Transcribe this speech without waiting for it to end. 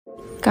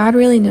God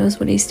really knows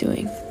what he's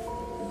doing.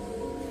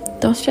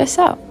 Don't stress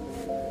out.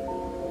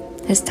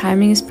 His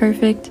timing is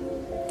perfect.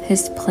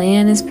 His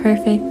plan is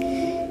perfect.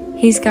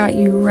 He's got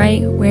you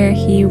right where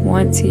he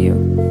wants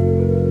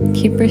you.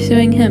 Keep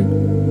pursuing him.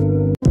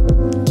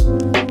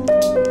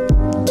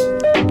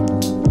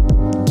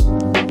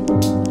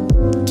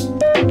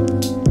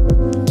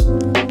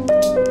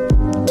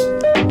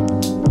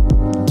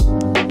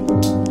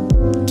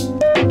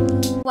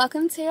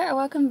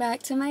 Welcome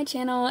back to my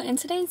channel. In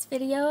today's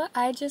video,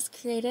 I just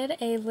created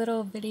a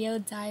little video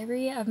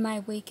diary of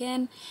my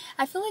weekend.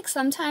 I feel like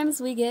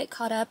sometimes we get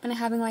caught up in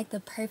having like the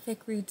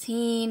perfect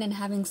routine and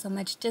having so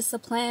much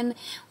discipline.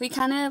 We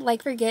kind of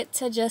like forget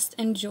to just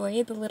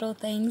enjoy the little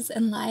things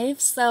in life.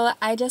 So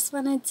I just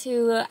wanted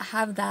to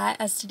have that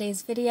as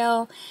today's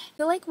video. I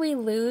feel like we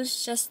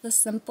lose just the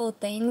simple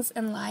things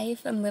in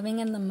life and living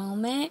in the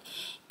moment.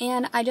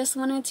 And I just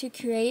wanted to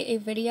create a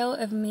video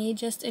of me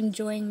just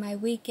enjoying my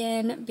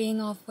weekend,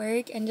 being off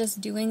work, and just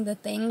doing the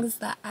things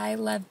that I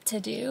love to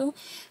do.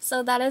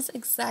 So that is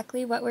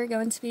exactly what we're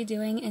going to be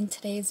doing in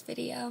today's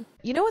video.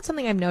 You know what,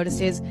 something I've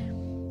noticed is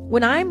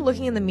when I'm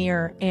looking in the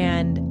mirror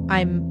and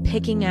I'm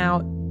picking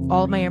out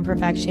all of my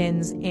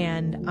imperfections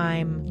and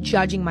I'm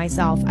judging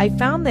myself, I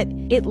found that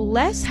it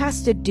less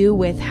has to do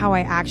with how I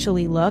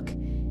actually look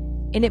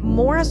and it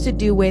more has to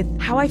do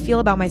with how I feel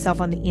about myself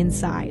on the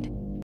inside.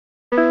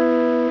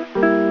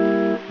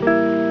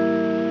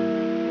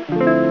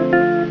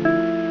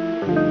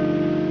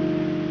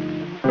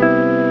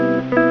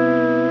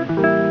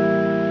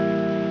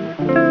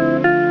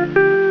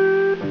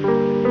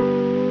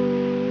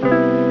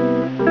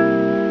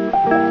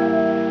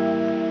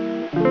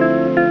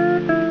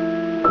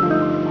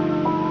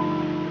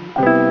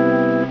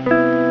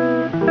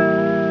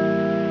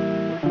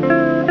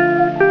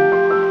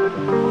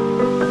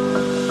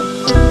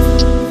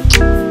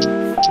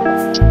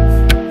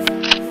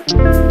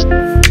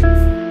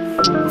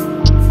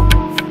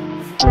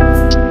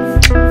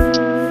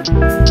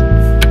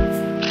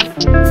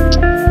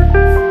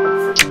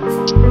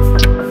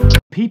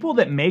 People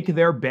that make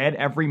their bed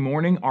every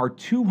morning are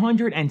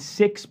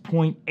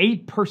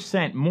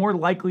 206.8% more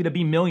likely to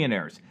be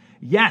millionaires.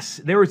 Yes,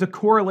 there is a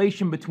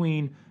correlation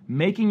between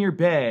making your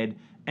bed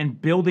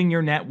and building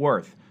your net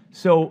worth.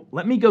 So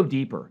let me go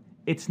deeper.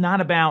 It's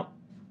not about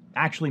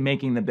actually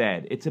making the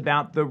bed. It's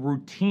about the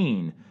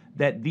routine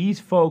that these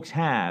folks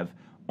have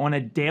on a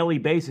daily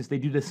basis. They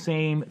do the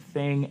same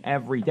thing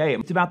every day.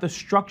 It's about the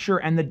structure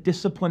and the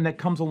discipline that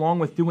comes along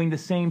with doing the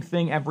same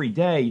thing every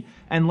day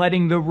and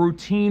letting the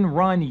routine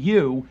run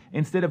you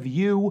instead of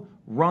you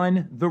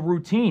run the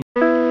routine.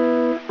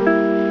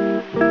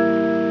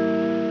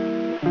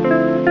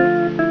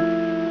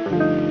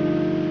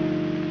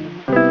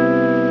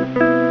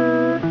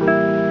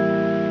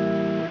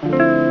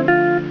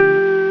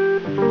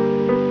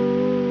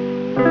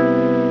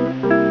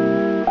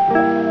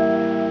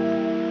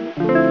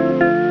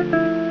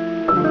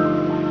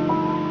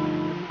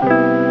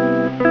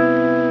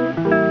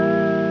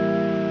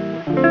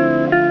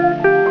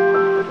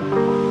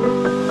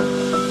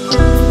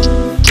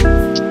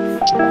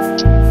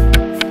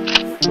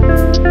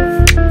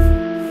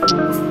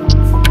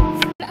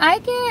 I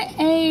get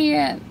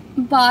a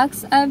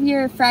box of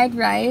your fried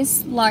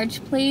rice,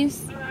 large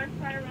please. A large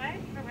fried rice?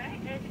 Alright,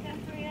 anything else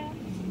for you?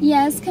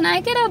 Yes, can I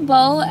get a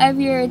bowl of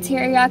your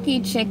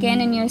teriyaki chicken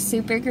and your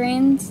super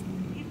greens?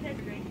 You said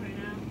greens right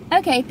now.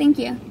 Okay, thank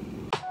you.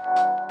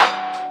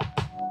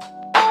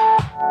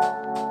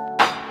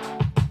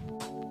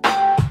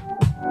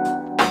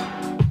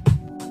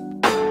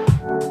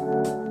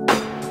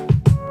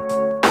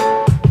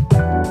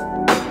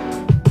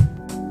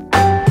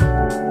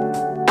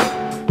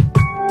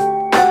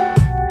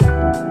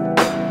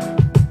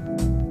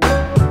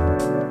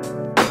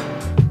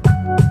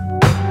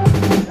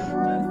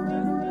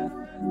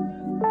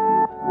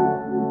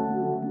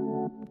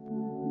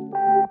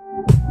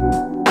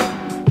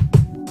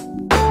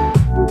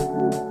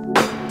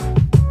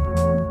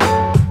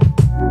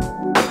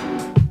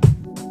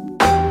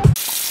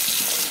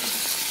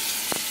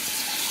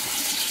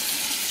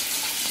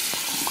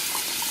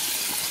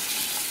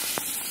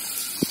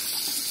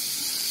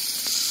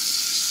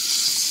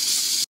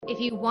 If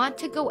you want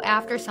to go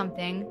after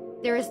something,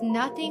 there is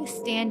nothing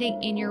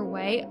standing in your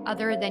way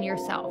other than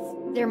yourself.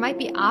 There might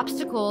be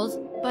obstacles,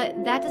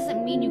 but that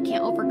doesn't mean you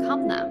can't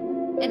overcome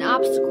them. An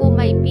obstacle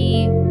might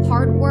be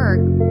hard work,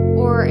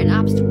 or an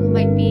obstacle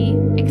might be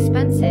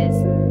expenses.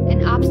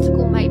 An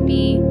obstacle might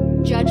be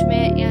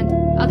judgment and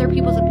other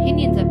people's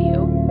opinions of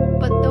you,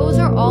 but those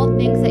are all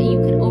things that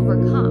you can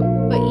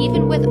overcome. But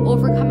even with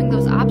overcoming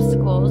those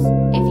obstacles,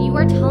 if you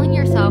are telling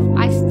yourself,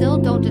 I still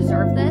don't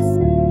deserve this,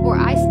 or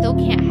I still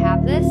can't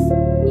have this,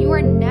 you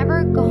are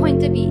never going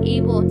to be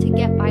able to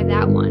get by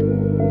that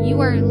one. You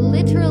are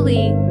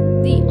literally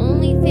the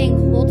only thing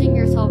holding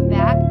yourself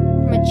back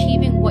from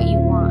achieving